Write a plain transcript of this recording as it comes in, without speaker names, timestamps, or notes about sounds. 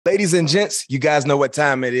Ladies and gents, you guys know what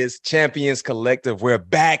time it is. Champions Collective. We're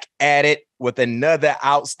back at it with another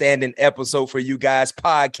outstanding episode for you guys,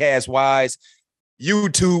 podcast-wise,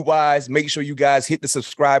 YouTube-wise. Make sure you guys hit the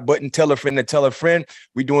subscribe button. Tell a friend to tell a friend.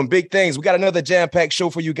 We're doing big things. We got another jam-packed show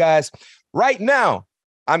for you guys. Right now,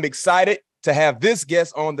 I'm excited to have this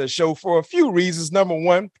guest on the show for a few reasons. Number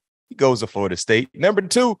one, he goes to Florida State. Number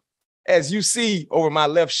two, as you see over my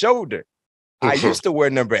left shoulder, I used to wear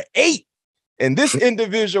number 8. And this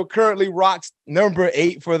individual currently rocks number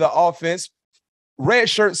 8 for the offense.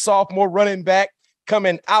 Redshirt sophomore running back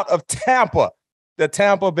coming out of Tampa, the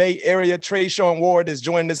Tampa Bay area. Treshaun Ward is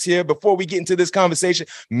joining us here. Before we get into this conversation,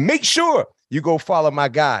 make sure you go follow my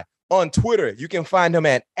guy on Twitter. You can find him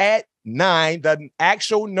at 9, the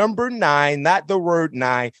actual number 9, not the word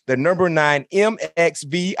 9, the number 9,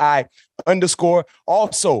 MXVI _.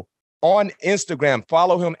 Also on Instagram,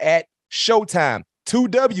 follow him at Showtime. 2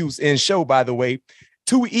 W's in show, by the way,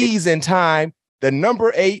 2 E's in time, the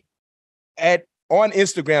number 8 on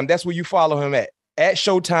Instagram. That's where you follow him at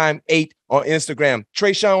Showtime 8 on Instagram.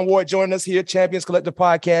 Treshaun Ward joining us here, Champions Collective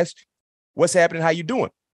Podcast. What's happening? How you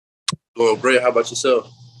doing? Doing great. How about yourself?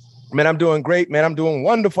 Man, I'm doing great, man. I'm doing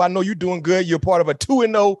wonderful. I know you're doing good. You're part of a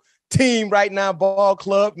 2-0 team right now, ball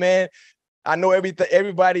club, man. I know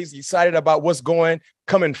everybody's excited about what's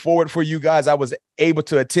coming forward for you guys. I was able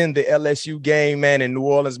to attend the LSU game, man, in New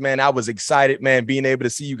Orleans, man. I was excited, man, being able to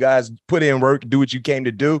see you guys put in work, do what you came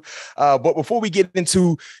to do. But before we get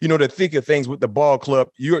into, the thick of things with the ball club,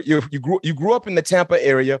 you grew up in the Tampa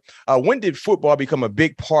area. When did football become a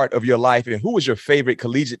big part of your life, and who was your favorite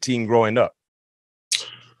collegiate team growing up?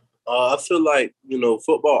 I feel like,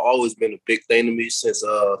 football always been a big thing to me since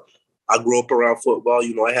I grew up around football.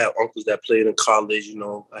 I had uncles that played in college.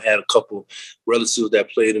 I had a couple relatives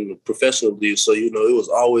that played in the professional league. So, it was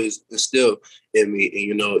always instilled in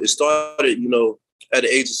me. And, it started, at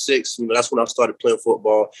the age of 6, that's when I started playing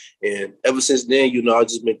football. And ever since then, I've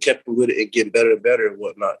just been kept with it and getting better and better and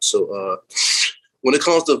whatnot. So when it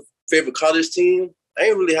comes to favorite college team, I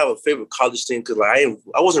didn't really have a favorite college team because I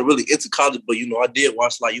wasn't really into college, but, I did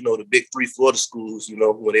watch, the big 3 Florida schools,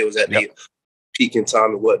 when they was at the peaking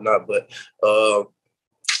time and whatnot. But I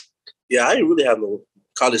didn't really have no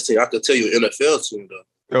college team. I could tell you an NFL team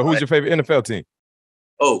though. Who's your favorite NFL team?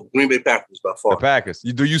 Oh, Green Bay Packers by far. The Packers.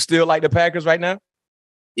 Do you still like the Packers right now?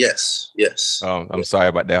 Yes. Oh, I'm sorry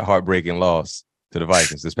about that heartbreaking loss to the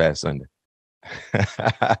Vikings this past Sunday.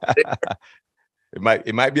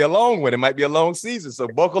 It might be a long one. It might be a long season. So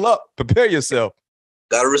buckle up. Prepare yourself.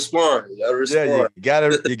 Gotta respond. Yeah,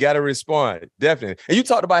 you gotta respond. Definitely. And you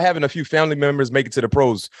talked about having a few family members make it to the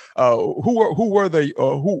pros.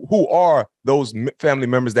 Who are those family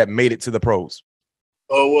members that made it to the pros?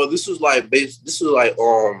 Oh, well, this was like my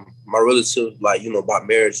relative, by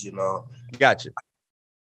marriage. Gotcha.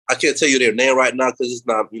 I can't tell you their name right now because it's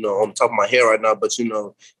not, on the top of my head right now. But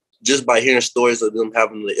just by hearing stories of them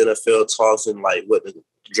having the NFL talks and what the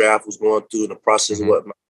draft was going through and the process and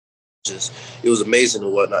whatnot. It was amazing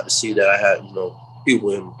and whatnot to see that I had, people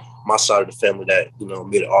in my side of the family that,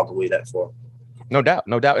 made it all the way that far. No doubt.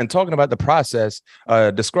 And talking about the process,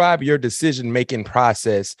 describe your decision-making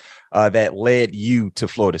process that led you to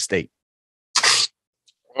Florida State.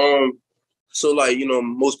 So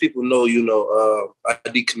most people know, I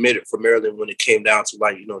decommitted from Maryland when it came down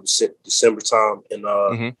to December time. And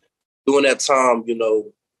during that time,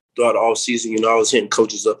 throughout the off season, I was hitting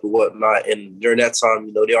coaches up and whatnot. And during that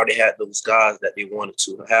time, they already had those guys that they wanted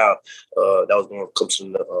to have that was going to come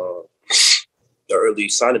to the early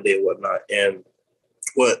signing day and whatnot. And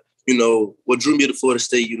what drew me to Florida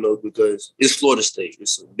State, because it's Florida State.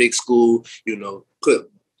 It's a big school,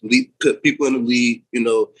 put people in the league,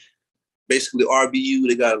 basically RBU.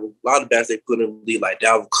 They got a lot of bats they put in the league, like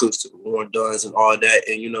Dalvin Cooks and Warren Duns and all that.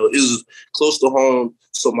 And, it was close to home,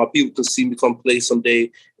 so my people can see me come play someday.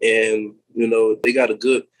 And, they got a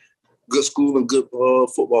good school and good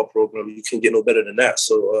football program. You can't get no better than that.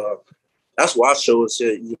 So that's why I chose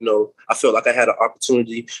it. I felt like I had an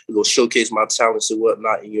opportunity to go showcase my talents and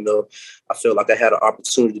whatnot. And, I felt like I had an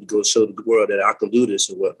opportunity to go show the world that I can do this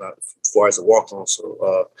and whatnot as far as a walk-on.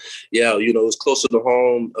 So, it was closer to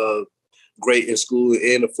home, great in school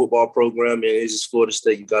and the football program, and it's just Florida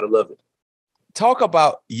State. You got to love it. Talk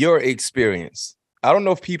about your experience. I don't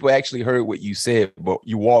know if people actually heard what you said, but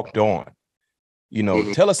you walked on.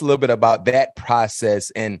 Tell us a little bit about that process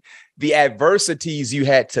and the adversities you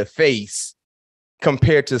had to face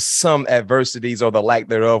compared to some adversities or the lack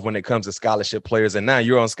thereof when it comes to scholarship players. And now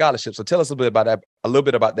you're on scholarship. So tell us a little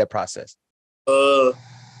bit about that process.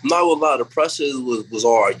 Not a lot. The process was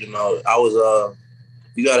hard. I was,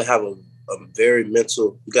 you got to have a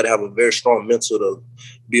you got to have a very strong mental to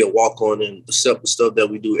be a walk-on and accept the stuff that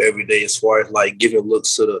we do every day, as far as like giving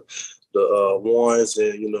looks to the ones,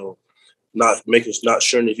 and not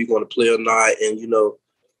sure if you're going to play or not. And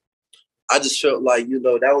I just felt like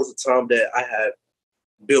that was a time that I had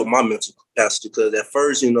built my mental capacity, because at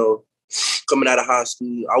first coming out of high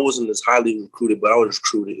school, I wasn't as highly recruited, but I was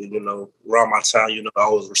recruited. And, around my town, I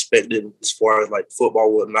was respected as far as like football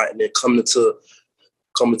and whatnot. And then coming to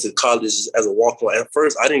college as a walk-on. At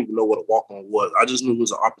first, I didn't even know what a walk-on was. I just knew it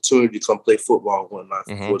was an opportunity to come play football and whatnot.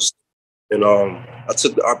 Mm-hmm. And I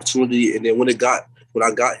took the opportunity. And then when I got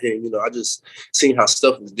here, I just seen how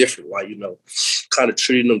stuff was different. Like, kind of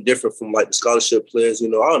treating them different from like the scholarship players. I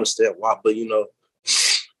understand why, but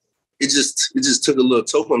it just took a little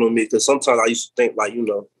token on me, because sometimes I used to think like,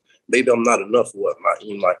 maybe I'm not enough or whatnot.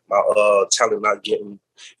 Like my talent not getting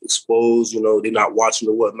exposed, they're not watching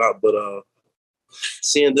or whatnot. But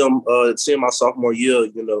seeing my sophomore year,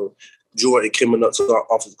 Jordan coming up to our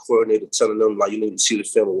offensive coordinator telling them like, you need to see the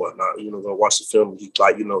film or whatnot. Gonna watch the film. He's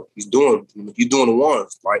like, he's doing the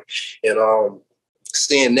ones, like, and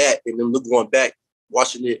seeing that, and then going back,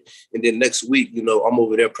 watching it, and then next week, I'm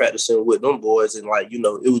over there practicing with them boys, and like, it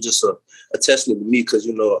was just a testament to me, because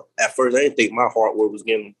at first I didn't think my hard work was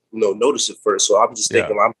getting noticed at first, so I was just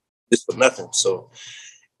thinking I'm this for nothing. So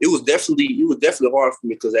it was definitely hard for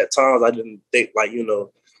me, because at times I didn't think like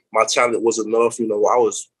my talent was enough.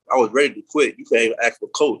 I was ready to quit. You can't even ask the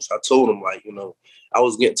coach. I told him like I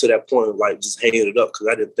was getting to that point of like just hanging it up, because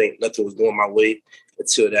I didn't think nothing was going my way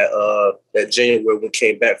until that January when we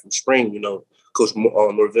came back from spring. Coach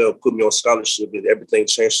Norvell put me on scholarship, and everything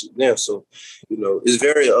changed then. So, it's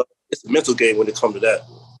it's a mental game when it comes to that.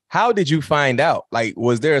 How did you find out? Like,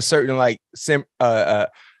 was there a certain like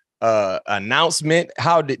announcement?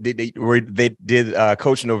 How did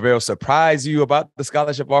Coach Norvell surprise you about the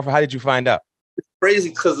scholarship offer? How did you find out? It's crazy,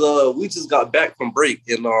 because we just got back from break,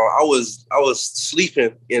 and I was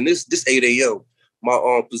sleeping, and this 8 a.m.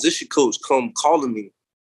 my position coach come calling me,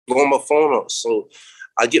 blowing my phone up. So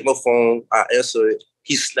I get my phone, I answer it.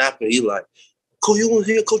 He's snapping. He like, Coach, you want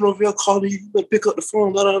to hear Coach Norvell calling you? You better pick up the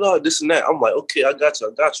phone, this and that. I'm like, okay, I got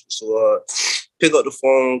you. So pick up the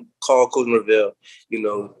phone, call Coach Norvell.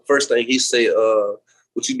 First thing he say,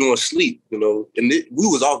 what you doing sleep? And we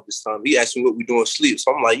was off this time. He asked me what we doing sleep.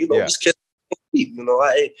 So I'm like, just catch sleep.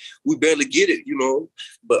 We barely get it,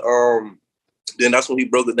 But then that's when he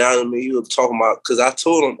broke it down to me. He was talking about, because I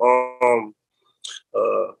told him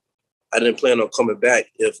I didn't plan on coming back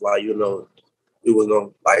if like, it was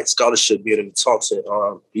on like scholarship being in the talks. And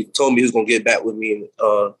he told me he was gonna get back with me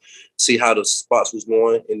and see how the spots was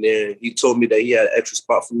going. And then he told me that he had an extra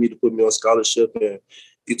spot for me to put me on scholarship. And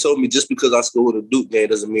he told me just because I scored a Duke game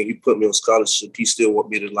doesn't mean he put me on scholarship. He still want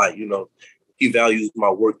me to like, he values my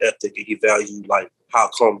work ethic, and he values like how I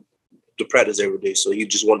come to practice every day. So he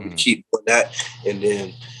just wanted me to keep doing that, and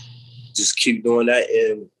then just keep doing that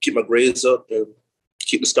and keep my grades up and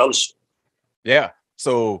keep the scholarship. Yeah.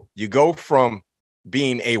 So you go from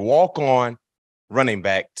being a walk-on running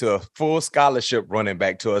back to a full scholarship running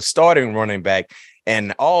back to a starting running back.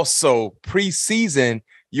 And also preseason,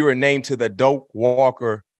 you were named to the Doak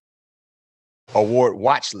Walker Award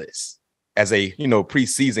watch list as a,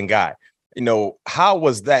 preseason guy. How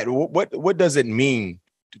was that? What does it mean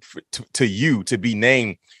to you to be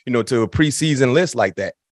named, to a preseason list like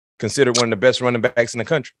that, considered one of the best running backs in the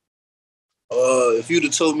country? If you'd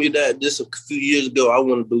have told me that this a few years ago, I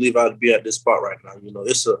wouldn't believe I'd be at this spot right now.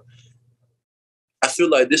 I feel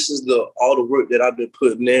like this is all the work that I've been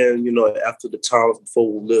putting in, after the times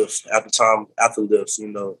before we left, after lifts,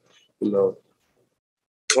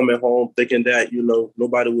 coming home thinking that,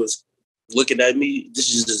 nobody was looking at me.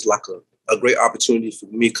 This is just like a great opportunity for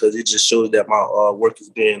me, because it just shows that my work is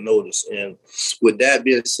being noticed. And with that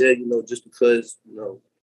being said, just because,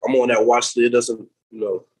 I'm on that watch list, it doesn't,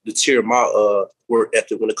 deter my work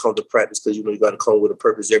ethic when it comes to practice, because you got to come with a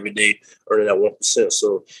purpose every day, earning that 1%.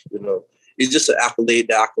 So it's just an accolade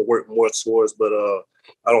that I can work more towards, but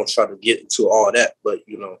I don't try to get into all that. But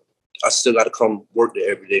I still got to come work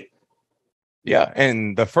there every day. Yeah,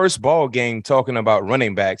 and the first ball game, talking about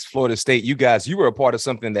running backs, Florida State, you were a part of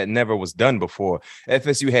something that never was done before.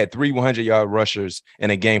 FSU had 3 100-yard rushers in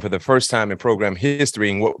a game for the first time in program history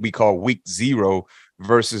in what we call Week 0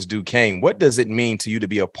 versus Duquesne. What does it mean to you to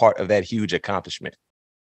be a part of that huge accomplishment?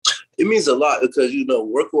 It means a lot, because,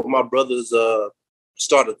 working with my brothers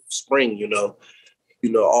start of spring,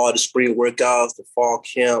 all the spring workouts, the fall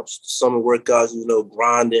camps, the summer workouts,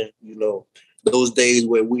 grinding, those days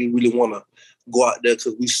where we really want to go out there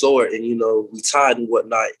because we saw it and, we tired and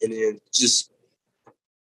whatnot. And then just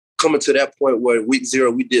coming to that point where week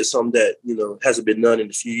 0, we did something that, you know, hasn't been done in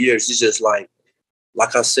a few years. It's just like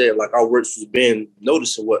I said, like our work was being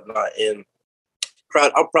noticed and whatnot. And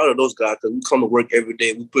I'm proud of those guys because we come to work every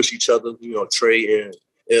day. We push each other, you know, Trey and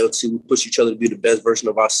LT, we push each other to be the best version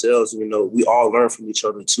of ourselves. And, you know, we all learn from each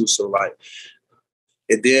other too. So like,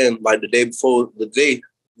 and then like the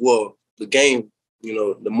game, you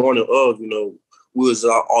know, the morning of, you know, we was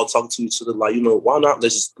all talking to each other like, you know, why not?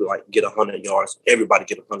 Let's just like get 100 yards. Everybody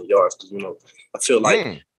get 100 yards because, you know, I feel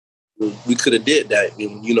like we could have did that.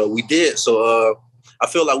 And, you know, we did. So I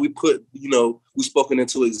feel like we put, you know, we spoken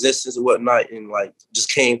into existence and whatnot and like just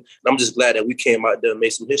came. And I'm just glad that we came out there and made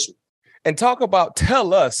some history. And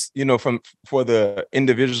tell us, you know, for the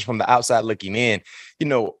individuals from the outside looking in, you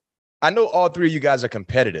know, I know all three of you guys are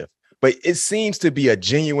competitive, but it seems to be a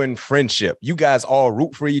genuine friendship. You guys all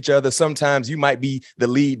root for each other. Sometimes you might be the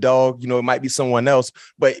lead dog, you know, it might be someone else,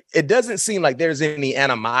 but it doesn't seem like there's any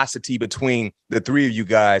animosity between the three of you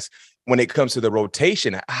guys when it comes to the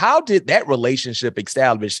rotation. How did that relationship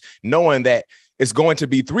establish, knowing that it's going to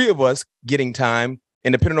be 3 of us getting time,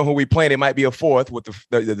 and depending on who we play, it might be a 4th with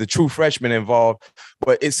the true freshman involved.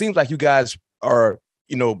 But it seems like you guys are,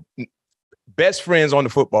 you know, best friends on the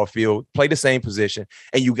football field, play the same position,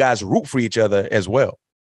 and you guys root for each other as well.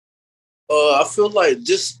 I feel like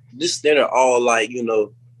this standard all like, you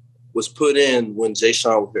know, was put in when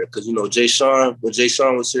Treshaun was here. Because, you know, when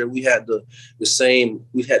Treshaun was here, we had the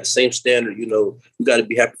same standard, you know, we got to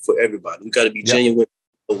be happy for everybody. We got to be genuine.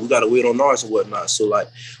 We got to wait on ours and whatnot. So, like,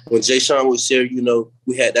 when Treshaun was here, you know,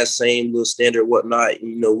 we had that same little standard and whatnot. And,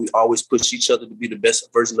 you know, we always push each other to be the best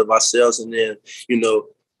version of ourselves. And then, you know,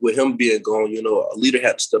 with him being gone, you know, a leader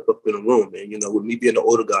had to step up in the room. And, you know, with me being the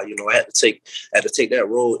older guy, you know, I had to take that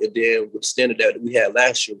role. And then with the standard that we had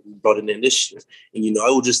last year, we brought it in this year. And, you know, I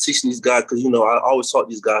was just teaching these guys because, you know, I always taught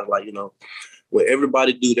these guys, like, you know, when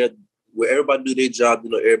everybody do their job, you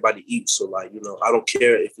know, everybody eats. So, like, you know, I don't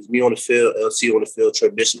care if it's me on the field, LC on the field, Trey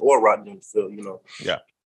Bishop, or Rodney on the field, you know. Yeah.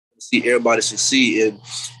 See everybody succeed. And,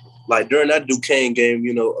 like, during that Duquesne game,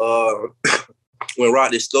 you know, when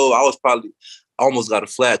Rodney stole, I almost got a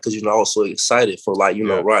flag because, you know, I was so excited for, like, you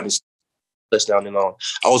know, Rodney's touchdown and all.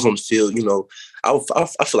 I was on the field, you know, I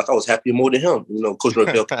feel like I was happy more than him. You know, Coach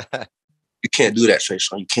Norvell, you can't do that,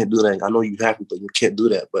 Treshaun. You can't do that. I know you're happy, but you can't do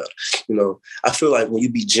that. But, you know, I feel like when you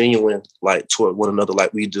be genuine, like, toward one another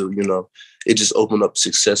like we do, you know, it just opened up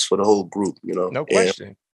success for the whole group, you know. No question.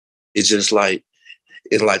 And it's just like,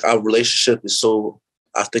 our relationship is so,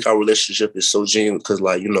 I think our relationship is so genuine because,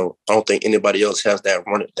 like, you know, I don't think anybody else has that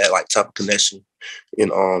like type of connection in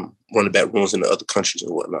running back rooms in the other countries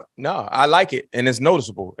and whatnot. No, I like it, and it's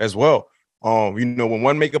noticeable as well. You know, when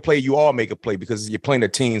one make a play, you all make a play because you're playing a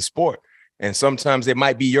team sport. And sometimes it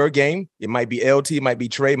might be your game, it might be LT, it might be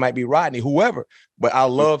Trey, it might be Rodney, whoever. But I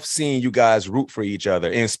love seeing you guys root for each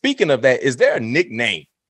other. And speaking of that, is there a nickname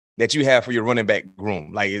that you have for your running back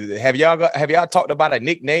room? Like, have y'all talked about a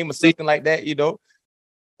nickname or something like that? You know.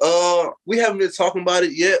 We haven't been talking about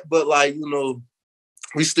it yet, but, like, you know,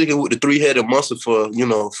 we sticking with the 3-headed monster for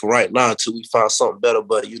right now until we find something better.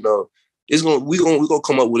 But, you know, we're gonna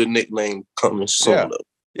come up with a nickname coming soon.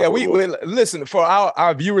 Yeah, we listen, for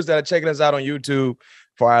our viewers that are checking us out on YouTube,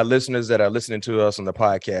 for our listeners that are listening to us on the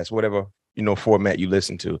podcast, whatever, you know, format you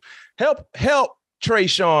listen to, help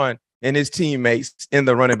Treshaun and his teammates in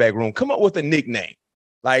the running back room come up with a nickname.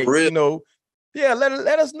 Like, you know. Yeah, let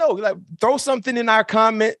us know. Like, throw something in our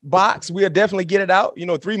comment box. We'll definitely get it out. You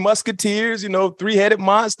know, 3 Musketeers, you know, 3-headed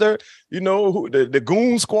monster, you know, the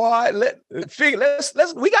Goon Squad.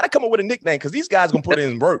 We got to come up with a nickname because these guys gonna put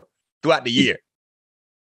in work throughout the year.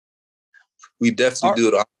 We definitely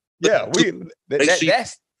do it. Yeah,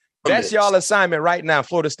 that's y'all assignment right now,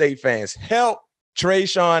 Florida State fans. Help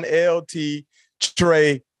Treshaun, LT,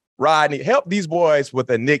 Trey, Rodney. Help these boys with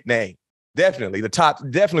a nickname. Definitely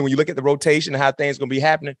when you look at the rotation and how things going to be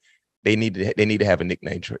happening, they need to have a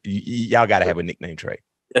nickname. Y'all got to have a nickname, Trey.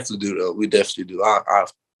 Definitely do, though. We definitely do. I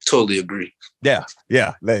totally agree. Yeah.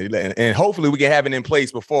 And hopefully we can have it in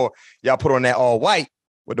place before y'all put on that all white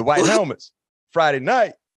with the white helmets Friday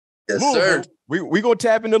night. Yes, Louisville, sir. We going to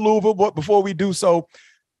tap into Louisville, but before we do so,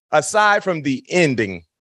 aside from the ending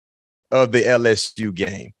of the LSU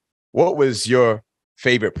game, what was your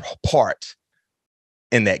favorite part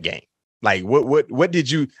in that game? Like, what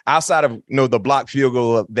did you, outside of, you know, the block field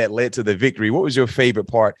goal that led to the victory, what was your favorite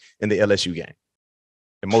part in the LSU game?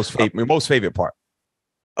 The most favorite part?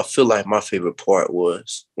 I feel like my favorite part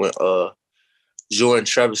was when Jordan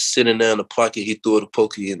Travis sitting there in the pocket, he threw the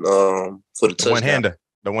pokey and for the touchdown.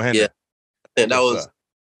 The one-hander. Yeah. And that was,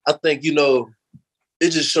 I think, you know,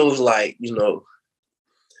 it just shows, like, you know,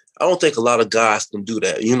 I don't think a lot of guys can do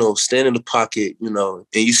that. You know, stand in the pocket, you know,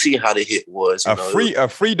 and you see how the hit was. A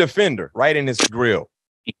free defender right in his grill.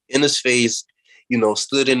 In his face, you know,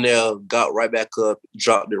 stood in there, got right back up,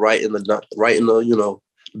 dropped it right in the you know,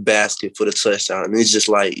 basket for the touchdown. And it's just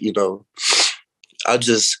like, you know, I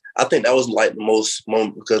think that was like the most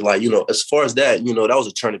moment because, like, you know, as far as that, you know, that was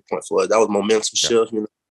a turning point for us. That was momentum shift, you know,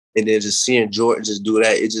 and then just seeing Jordan just do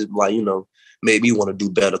that, it just like, you know, made me want to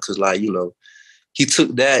do better because, like, you know, he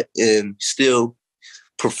took that and still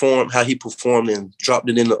performed how he performed and dropped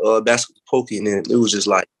it in the basket to Pokey, and then it was just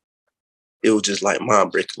like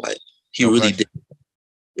mind breaking. Like he really did.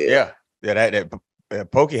 Yeah.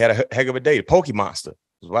 That Pokey had a heck of a day. The Pokey monster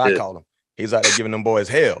is what I call him. He's out there giving them boys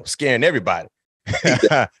hell, scaring everybody.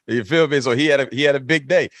 You feel me? So he had a big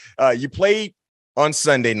day. You played on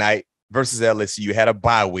Sunday night versus LSU. You had a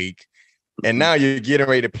bye week, and now you're getting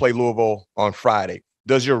ready to play Louisville on Friday.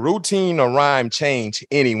 Does your routine or rhyme change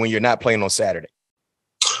any when you're not playing on Saturday?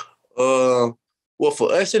 Well,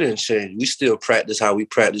 for us, it didn't change. We still practice how we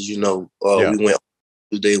practice. You know, we went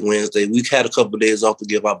Tuesday, Wednesday. We had a couple of days off to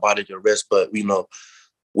give our body the rest, but you know,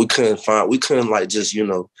 we couldn't like just, you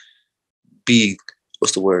know, be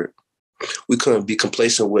what's the word? We couldn't be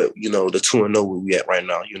complacent with, you know, the 2-0 where we at right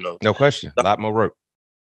now. You know, no question, a lot more work.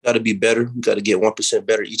 Got to be better. We got to get 1%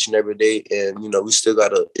 better each and every day. And, you know, we still got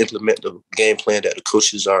to implement the game plan that the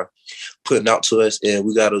coaches are putting out to us. And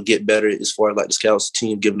we got to get better as far as like the scouts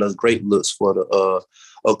team giving us great looks for the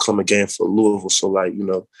upcoming game for Louisville. So, like, you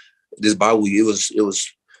know, this bye week, it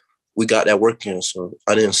was we got that work in. So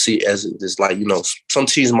I didn't see it as it's like, you know, some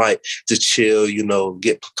teams might just chill, you know,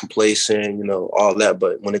 get complacent, you know, all that.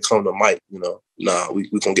 But when it comes to Mike, you know, we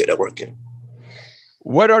going to get that work in.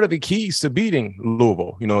 What are the keys to beating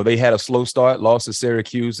Louisville? You know, they had a slow start, lost to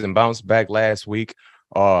Syracuse, and bounced back last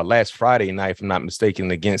Friday night, if I'm not mistaken,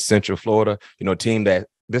 against Central Florida. You know, a team that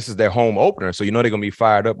this is their home opener, so you know they're going to be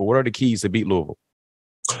fired up. But what are the keys to beat Louisville?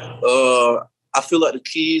 I feel like the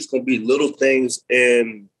keys going to be little things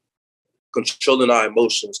and controlling our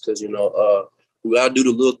emotions because, you know, we got to do the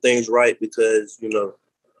little things right because, you know,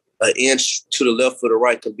 an inch to the left or the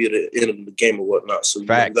right could be the end of the game or whatnot. So,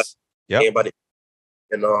 facts. Everybody.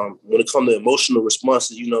 And when it comes to emotional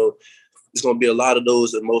responses, you know, there's going to be a lot of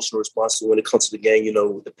those emotional responses when it comes to the game, you know,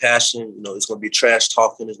 with the passion, you know, it's going to be trash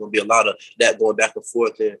talking. There's going to be a lot of that going back and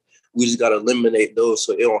forth. And we just got to eliminate those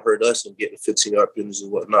so it don't hurt us and get the 15-yard penalties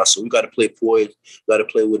and whatnot. So we got to play poised. We got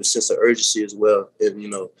to play with a sense of urgency as well. And, you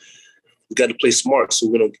know, we got to play smart so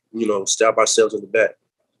we don't, you know, stab ourselves in the back.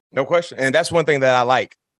 No question. And that's one thing that I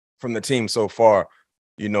like from the team so far,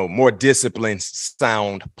 you know, more disciplined,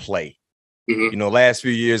 sound play. You know, last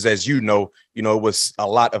few years, as you know, it was a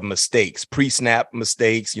lot of mistakes, pre-snap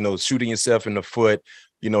mistakes, you know, shooting yourself in the foot,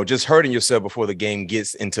 you know, just hurting yourself before the game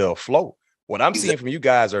gets into a flow. What I'm seeing from you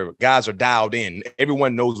guys are dialed in.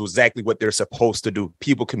 Everyone knows exactly what they're supposed to do.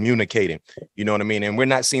 People communicating, you know what I mean? And we're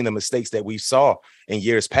not seeing the mistakes that we saw in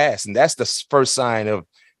years past. And that's the first sign of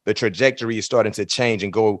the trajectory is starting to change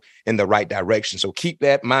and go in the right direction. So keep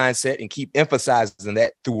that mindset and keep emphasizing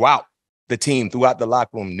that throughout the team, throughout the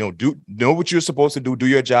locker room. You know, know what you're supposed to do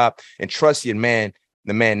your job, and trust your man,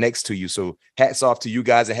 the man next to you. So hats off to you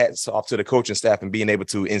guys and hats off to the coaching staff and being able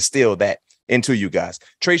to instill that into you guys.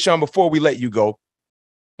 Treshaun, before we let you go,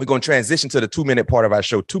 we're going to transition to the 2-minute part of our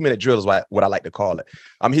show. 2-minute drill is what I like to call it.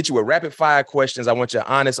 I'm going to hit you with rapid fire questions. I want your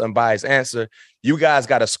honest, unbiased answer. You guys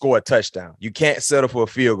got to score a touchdown. You can't settle for a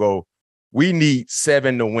field goal. We need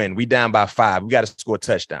 7 to win. We down by 5. We got to score a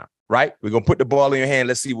touchdown. Right? We're going to put the ball in your hand.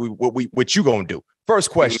 Let's see what you going to do. First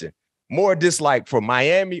question, more dislike for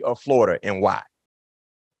Miami or Florida, and why?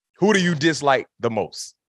 Who do you dislike the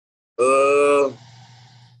most? I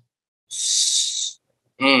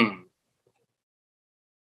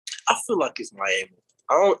feel like it's Miami.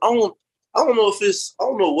 I don't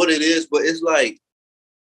know what it is, but it's like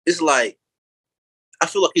I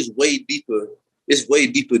feel like it's way deeper. It's way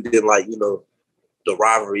deeper than, like, you know, the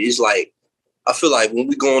rivalry. It's like I feel like when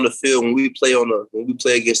we go on the field, when we play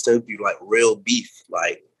against them, be like real beef.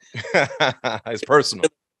 Like it's personal.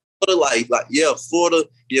 Florida,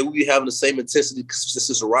 we be having the same intensity because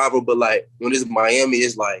this is a rival. But like when it's Miami,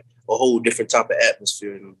 it's like a whole different type of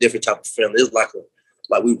atmosphere and different type of feeling. It's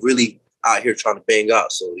like we really out here trying to bang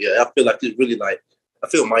out. So yeah, I feel like it's really like I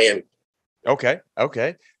feel Miami. Okay.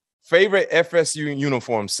 Favorite FSU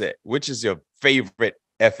uniform set? Which is your favorite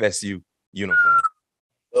FSU uniform?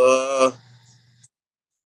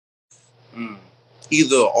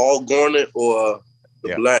 Either all garnet or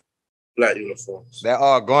the black uniforms. They're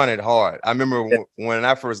all garnet hard. I remember when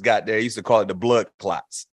I first got there, I used to call it the blood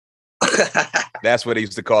clots. That's what they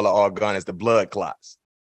used to call it, all garnets, the blood clots.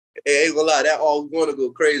 Hey, ain't gonna lie, that all gonna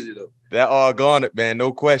go crazy though. That all garnet, man.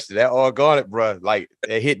 No question. That all garnet, bro. Like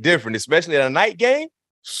it hit different, especially at a night game.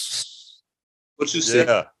 What you say?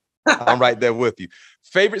 Yeah, I'm right there with you.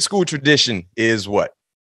 Favorite school tradition is what?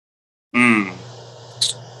 I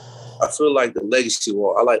feel like the legacy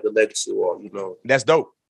wall. I like the legacy wall, you know. That's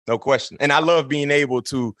dope. No question. And I love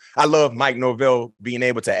Mike Norvell being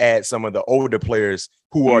able to add some of the older players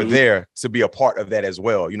who are there to be a part of that as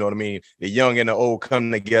well. You know what I mean? The young and the old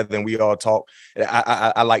come together and we all talk.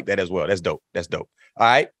 I like that as well. That's dope. That's dope. All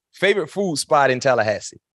right. Favorite food spot in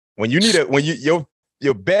Tallahassee? When you need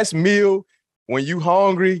your best meal, when you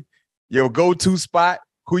hungry, your go-to spot,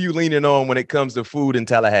 who you leaning on when it comes to food in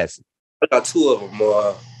Tallahassee? I got two of them.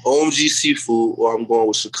 OMG Seafood, or I'm going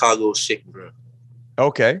with Chicago Chicken Grill.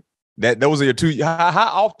 Okay. Those are your two. How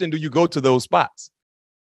often do you go to those spots?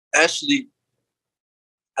 Actually,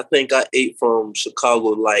 I think I ate from Chicago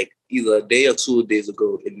like either a day or 2 days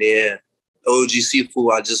ago. And then OG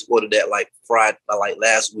Seafood, I just ordered that like Friday, like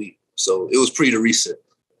last week. So it was pretty recent.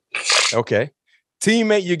 Okay.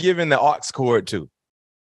 Teammate you're giving the aux cord to.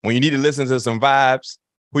 When you need to listen to some vibes,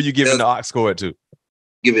 who you giving the aux cord to?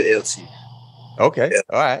 Give it LT. Okay. Yeah.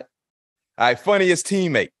 All right. All right. Funniest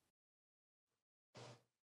teammate.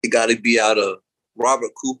 It got to be out of Robert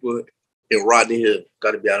Cooper and Rodney Hill.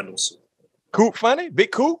 Got to be out of those. Coop funny?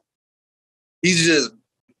 Big Coop? He's just,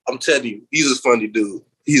 I'm telling you, he's a funny dude.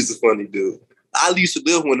 He's a funny dude. I used to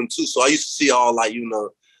live with him too, so I used to see all like, you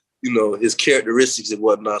know, his characteristics and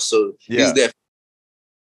whatnot. So he's that.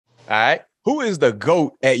 All right. Who is the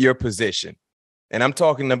GOAT at your position? And I'm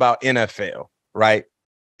talking about NFL, right?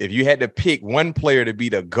 If you had to pick one player to be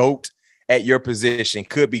the GOAT at your position,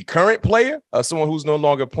 could be current player or someone who's no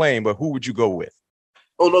longer playing, but who would you go with?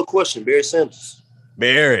 Oh, no question. Barry Sanders.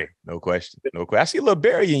 Barry. No question. No question. I see a little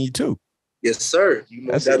Barry in you too. Yes, sir. You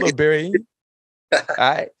know, I see a little Barry in you. All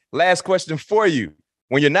right. Last question for you.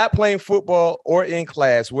 When you're not playing football or in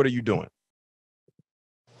class, what are you doing?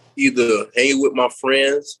 Either hanging with my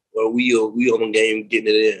friends or we on the game, getting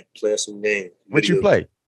it in, playing some games. What you play?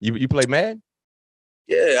 You play Madden?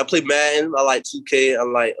 Yeah, I play Madden. I like 2K. I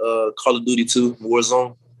like Call of Duty 2,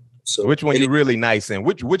 Warzone. So which one you really nice in?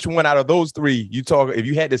 Which one out of those three you talk? If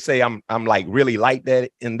you had to say I'm like really like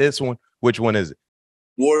that in this one, which one is it?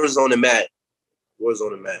 Warzone and Madden.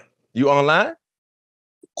 Warzone and Madden. You online?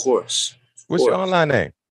 Of course. What's your online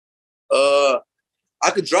name? I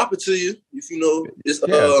could drop it to you if you know. It's,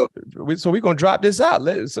 so we're gonna drop this out.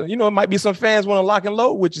 So it might be some fans want to lock and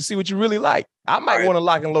load with you, see what you really like. I might want to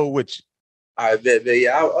lock and load with you. I bet.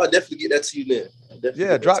 Yeah, I'll definitely get that to you then.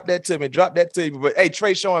 Yeah, drop that to me. Drop that to me. But hey,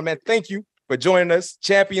 Treshaun, man, thank you for joining us.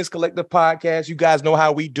 Champions Collective Podcast. You guys know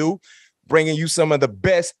how we do. Bringing you some of the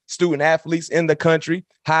best student athletes in the country,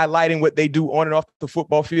 highlighting what they do on and off the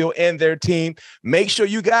football field and their team. Make sure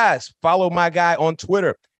you guys follow my guy on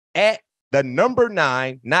Twitter at the number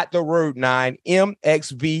 9, not the word 9,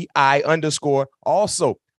 MXVI_.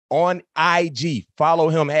 Also on IG, follow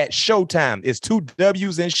him at Showtime. It's 2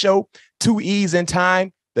 W's in show, 2 E's in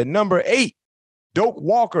time. The number 8, Doak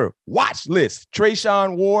Walker, watch list,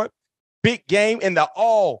 Treshaun Ward, big game in the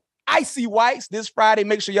all icy whites this Friday.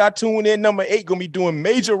 Make sure y'all tune in. Number 8 going to be doing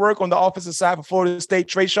major work on the offensive side for Florida State.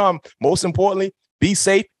 Treshaun, most importantly, be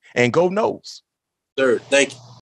safe and go Noles. Sir, thank you.